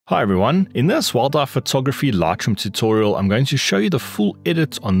Hi everyone, in this wildlife photography Lightroom tutorial I'm going to show you the full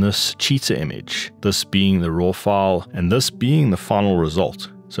edit on this cheetah image, this being the raw file and this being the final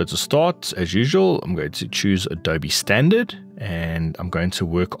result. So to start, as usual, I'm going to choose Adobe Standard and I'm going to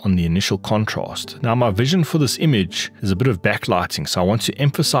work on the initial contrast. Now my vision for this image is a bit of backlighting, so I want to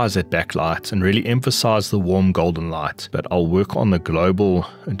emphasize that backlight and really emphasize the warm golden light, but I'll work on the global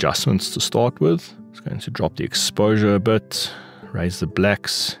adjustments to start with. I'm just going to drop the exposure a bit, raise the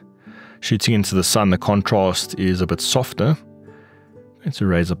blacks. Shooting into the sun, the contrast is a bit softer. I'm going to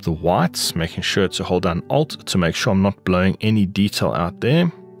raise up the whites, making sure to hold down Alt to make sure I'm not blowing any detail out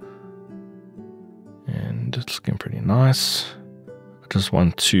there. And it's looking pretty nice. I just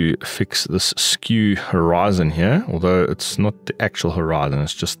want to fix this skew horizon here, although it's not the actual horizon,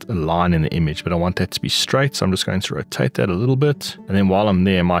 it's just a line in the image, but I want that to be straight, so I'm just going to rotate that a little bit. And then while I'm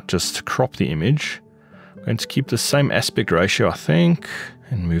there, I might just crop the image. I'm going to keep the same aspect ratio, I think,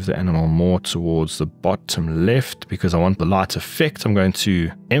 and move the animal more towards the bottom left because I want the light effect I'm going to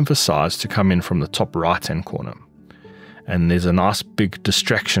emphasize to come in from the top right hand corner. And there's a nice big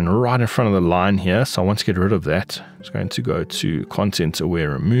distraction right in front of the line here, so I want to get rid of that. I'm just going to go to Content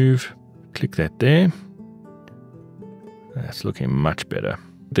Aware Remove, click that there. That's looking much better.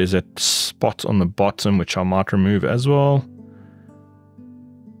 There's that spot on the bottom which I might remove as well.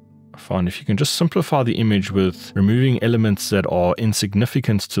 I find if you can just simplify the image with removing elements that are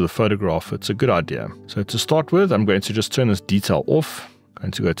insignificant to the photograph, it's a good idea. So to start with, I'm going to just turn this detail off. I'm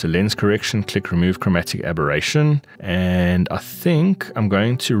going to go to Lens Correction, click Remove Chromatic Aberration, and I think I'm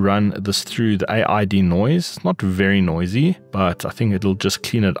going to run this through the AI denoise. It's not very noisy, but I think it'll just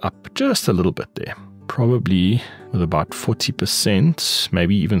clean it up just a little bit there. Probably with about 40%,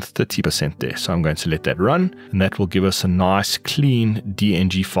 maybe even 30% there. So I'm going to let that run, and that will give us a nice clean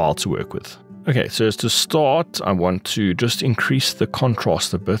DNG file to work with. Okay, so as to start, I want to just increase the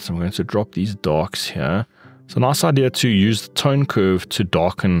contrast a bit. I'm going to drop these darks here. It's a nice idea to use the tone curve to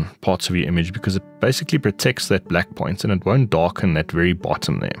darken parts of your image because it basically protects that black point and it won't darken that very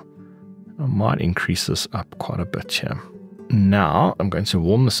bottom there. I might increase this up quite a bit here. Now I'm going to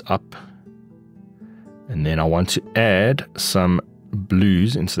warm this up. And then I want to add some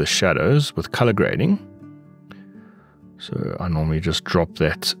blues into the shadows with color grading. So I normally just drop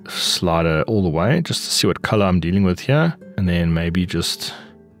that slider all the way just to see what color I'm dealing with here. And then maybe just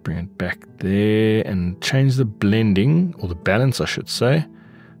bring it back there and change the blending, or the balance I should say,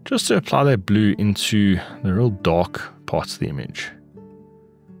 just to apply that blue into the real dark parts of the image.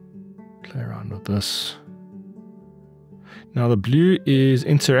 Play around with this. Now the blue is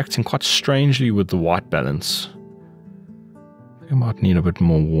interacting quite strangely with the white balance. You might need a bit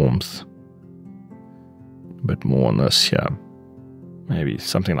more warmth. A bit more on this here. Maybe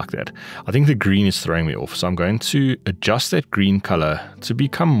something like that. I think the green is throwing me off, so I'm going to adjust that green color to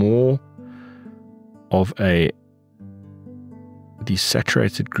become more of a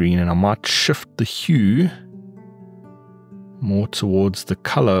desaturated green, and I might shift the hue more towards the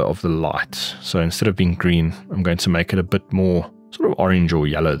color of the light. So instead of being green, I'm going to make it a bit more sort of orange or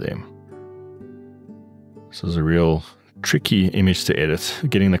yellow there. This is a real tricky image to edit.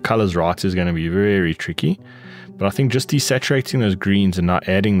 Getting the colors right is going to be very tricky. But I think just desaturating those greens and now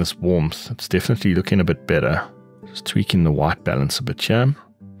adding this warmth, it's definitely looking a bit better. Just tweaking the white balance a bit here.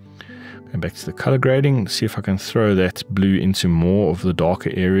 Going back to the color grading, see if I can throw that blue into more of the darker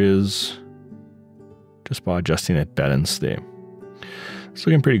areas just by adjusting that balance there. It's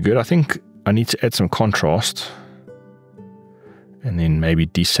looking pretty good. I think I need to add some contrast and then maybe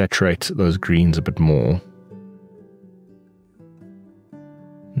desaturate those greens a bit more.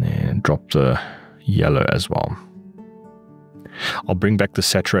 And then drop the yellow as well. I'll bring back the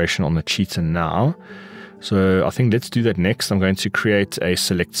saturation on the cheetah now. So I think let's do that next. I'm going to create a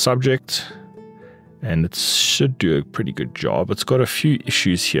select subject and it should do a pretty good job. It's got a few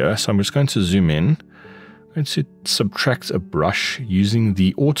issues here, so I'm just going to zoom in. I'm going to subtract a brush using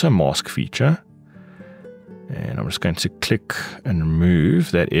the auto mask feature. And I'm just going to click and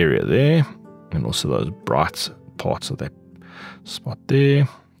remove that area there. And also those bright parts of that spot there.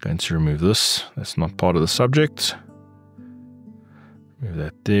 Going to remove this. That's not part of the subject. Move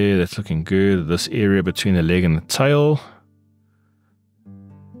that there. That's looking good. This area between the leg and the tail.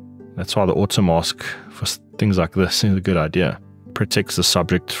 That's why the auto mask for things like this is a good idea. Protects the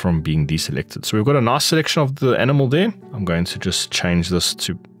subject from being deselected. So we've got a nice selection of the animal there. I'm going to just change this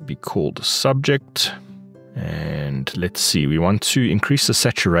to be called subject. And let's see, we want to increase the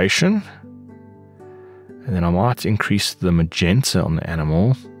saturation. And then I might increase the magenta on the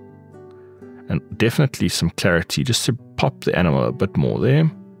animal. And definitely some clarity just to pop the animal a bit more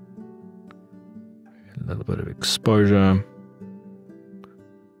there. A little bit of exposure.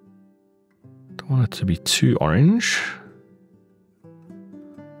 want it to be too orange.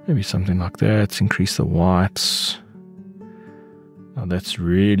 Maybe something like that. Increase the whites. Now that's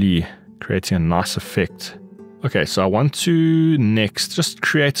really creating a nice effect. Okay, so I want to next just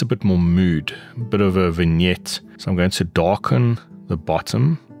create a bit more mood, a bit of a vignette. So I'm going to darken the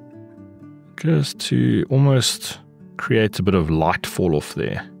bottom just to almost create a bit of light fall off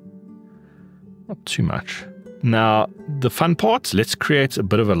there. Not too much. Now, the fun part, let's create a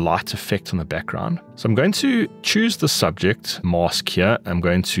bit of a light effect on the background. So I'm going to choose the subject mask here. I'm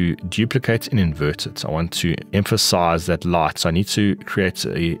going to duplicate and invert it. I want to emphasize that light. So I need to create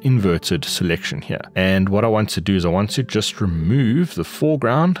an inverted selection here. And what I want to do is I want to just remove the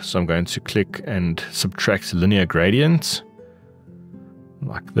foreground. So I'm going to click and subtract linear gradient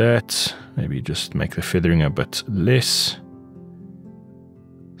like that. Maybe just make the feathering a bit less.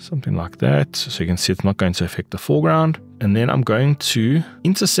 Something like that, so you can see it's not going to affect the foreground. And then I'm going to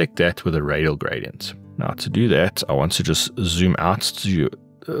intersect that with a radial gradient. Now to do that, I want to just zoom out to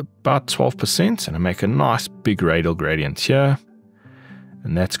about 12% and I make a nice big radial gradient here.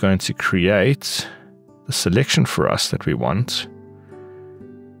 And that's going to create the selection for us that we want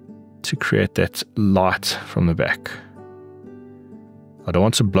to create that light from the back. I don't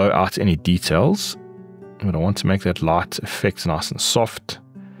want to blow out any details, but I want to make that light effect nice and soft.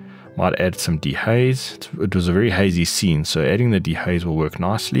 Might add some dehaze. It was a very hazy scene, so adding the dehaze will work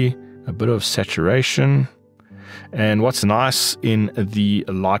nicely. A bit of saturation. And what's nice in the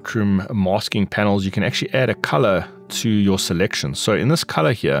Lightroom masking panels, you can actually add a color to your selection. So in this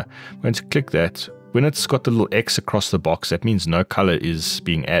color here, I'm going to click that. When it's got the little X across the box, that means no color is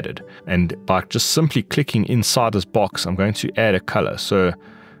being added. And by just simply clicking inside this box, I'm going to add a color. So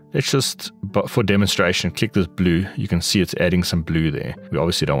let's just, for demonstration, click this blue. You can see it's adding some blue there. We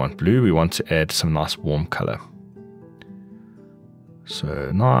obviously don't want blue. We want to add some nice warm color.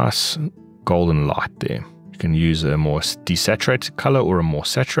 So nice golden light there. You can use a more desaturated color or a more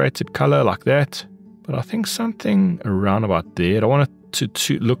saturated color like that. But I think something around about there. I don't want it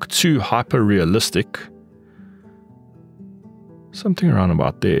to look too hyper realistic. Something around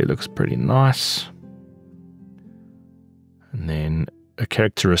about there looks pretty nice. And then a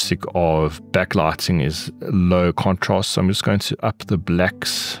characteristic of backlighting is low contrast, so I'm just going to up the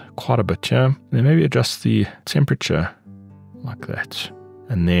blacks quite a bit here. Then maybe adjust the temperature like that.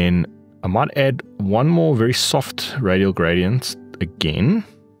 And then I might add one more very soft radial gradient again,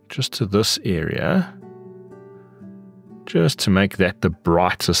 just to this area, just to make that the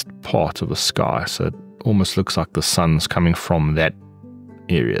brightest part of the sky. So it almost looks like the sun's coming from that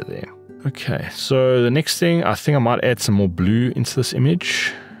area there. Okay, so the next thing, I think I might add some more blue into this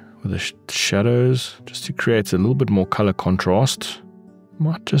image with the shadows, just to create a little bit more color contrast.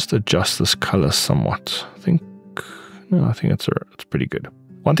 Might just adjust this color somewhat. I think it's pretty good.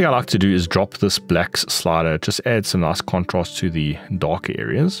 One thing I like to do is drop this blacks slider, just add some nice contrast to the darker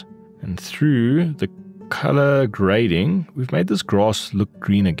areas. And through the color grading, we've made this grass look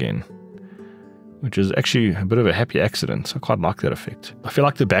green again, which is actually a bit of a happy accident. I quite like that effect. I feel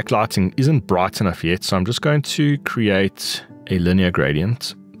like the backlighting isn't bright enough yet, so I'm just going to create a linear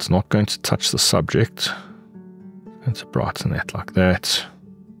gradient. It's not going to touch the subject. I'm going to brighten that like that.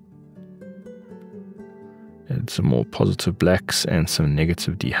 Add some more positive blacks and some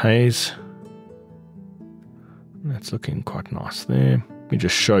negative dehaze. That's looking quite nice there. Let me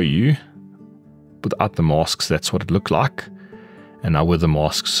just show you. Without the masks, that's what it looked like. And now with the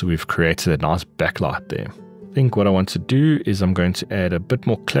masks, we've created a nice backlight there. I think what I want to do is I'm going to add a bit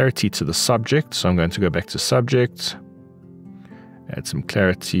more clarity to the subject. So I'm going to go back to subject, add some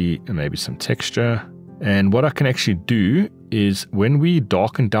clarity and maybe some texture. And what I can actually do is when we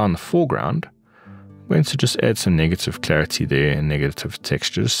darken down the foreground, I'm going to just add some negative clarity there and negative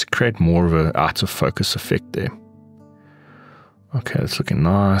textures to create more of an out of focus effect there. Okay, that's looking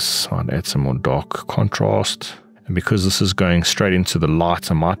nice. I'll add some more dark contrast. And because this is going straight into the light,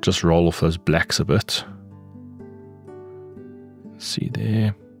 I might just roll off those blacks a bit. See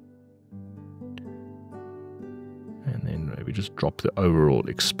there. And then maybe just drop the overall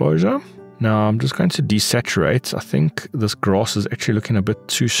exposure. Now I'm just going to desaturate. I think this grass is actually looking a bit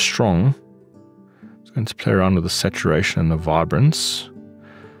too strong. I'm just going to play around with the saturation and the vibrance.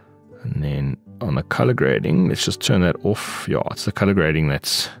 And then on the color grading, let's just turn that off. Yeah, it's the color grading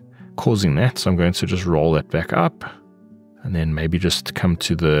that's causing that. So I'm going to just roll that back up. And then maybe just come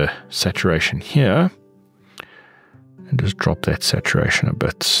to the saturation here. And just drop that saturation a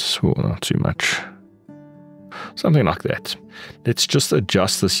bit. Well, not too much. Something like that. Let's just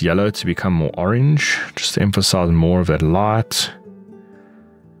adjust this yellow to become more orange. Just to emphasize more of that light.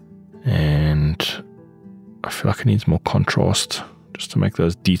 And I feel like it needs more contrast. just to make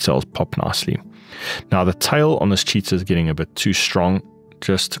those details pop nicely. Now the tail on this cheetah is getting a bit too strong.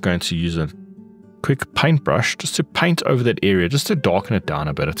 Just going to use a quick paintbrush just to paint over that area, just to darken it down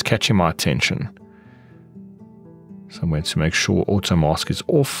a bit. It's catching my attention. So I'm going to make sure auto mask is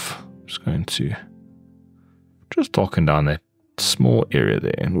off. I'm just going to just darken down that small area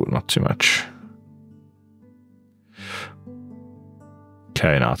there, and not too much.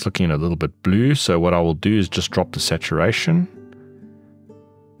 Okay, now it's looking a little bit blue, so what I will do is just drop the saturation,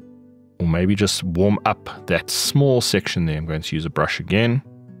 or maybe just warm up that small section there. I'm going to use a brush again.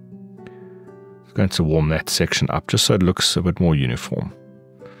 I'm going to warm that section up just so it looks a bit more uniform.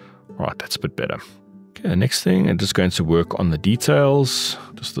 All right, that's a bit better. Okay, next thing, I'm just going to work on the details.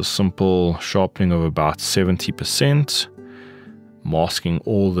 Just a simple sharpening of about 70%, masking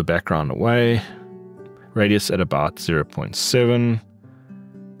all the background away, radius at about 0.7,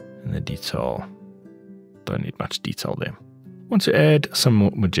 and the detail, don't need much detail there. I want to add some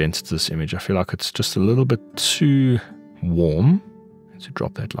more magenta to this image. I feel like it's just a little bit too warm. To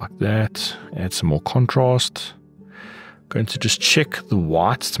drop that like that, add some more contrast. Going to just check the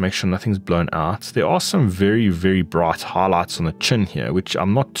whites to make sure nothing's blown out. There are some very, very bright highlights on the chin here, which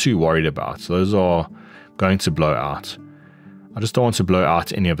I'm not too worried about. So those are going to blow out. I just don't want to blow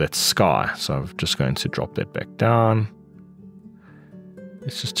out any of that sky. So I'm just going to drop that back down.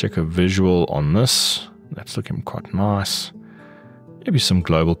 Let's just check a visual on this. That's looking quite nice. Maybe some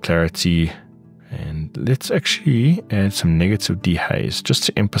global clarity. And let's actually add some negative dehaze just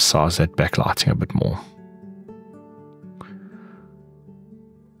to emphasize that backlighting a bit more.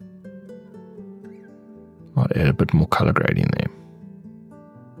 Might add a bit more color grading there.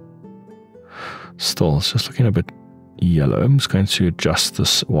 Still, it's just looking a bit yellow. I'm just going to adjust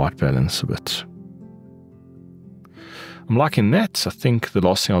this white balance a bit. I'm liking that. I think the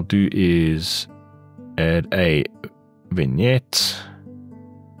last thing I'll do is add a vignette.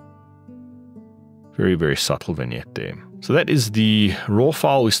 Very, very subtle vignette there. So that is the raw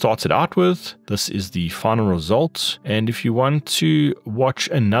file we started out with. This is the final result. And if you want to watch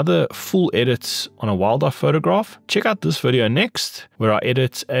another full edit on a wildlife photograph, check out this video next, where I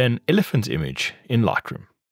edit an elephant image in Lightroom.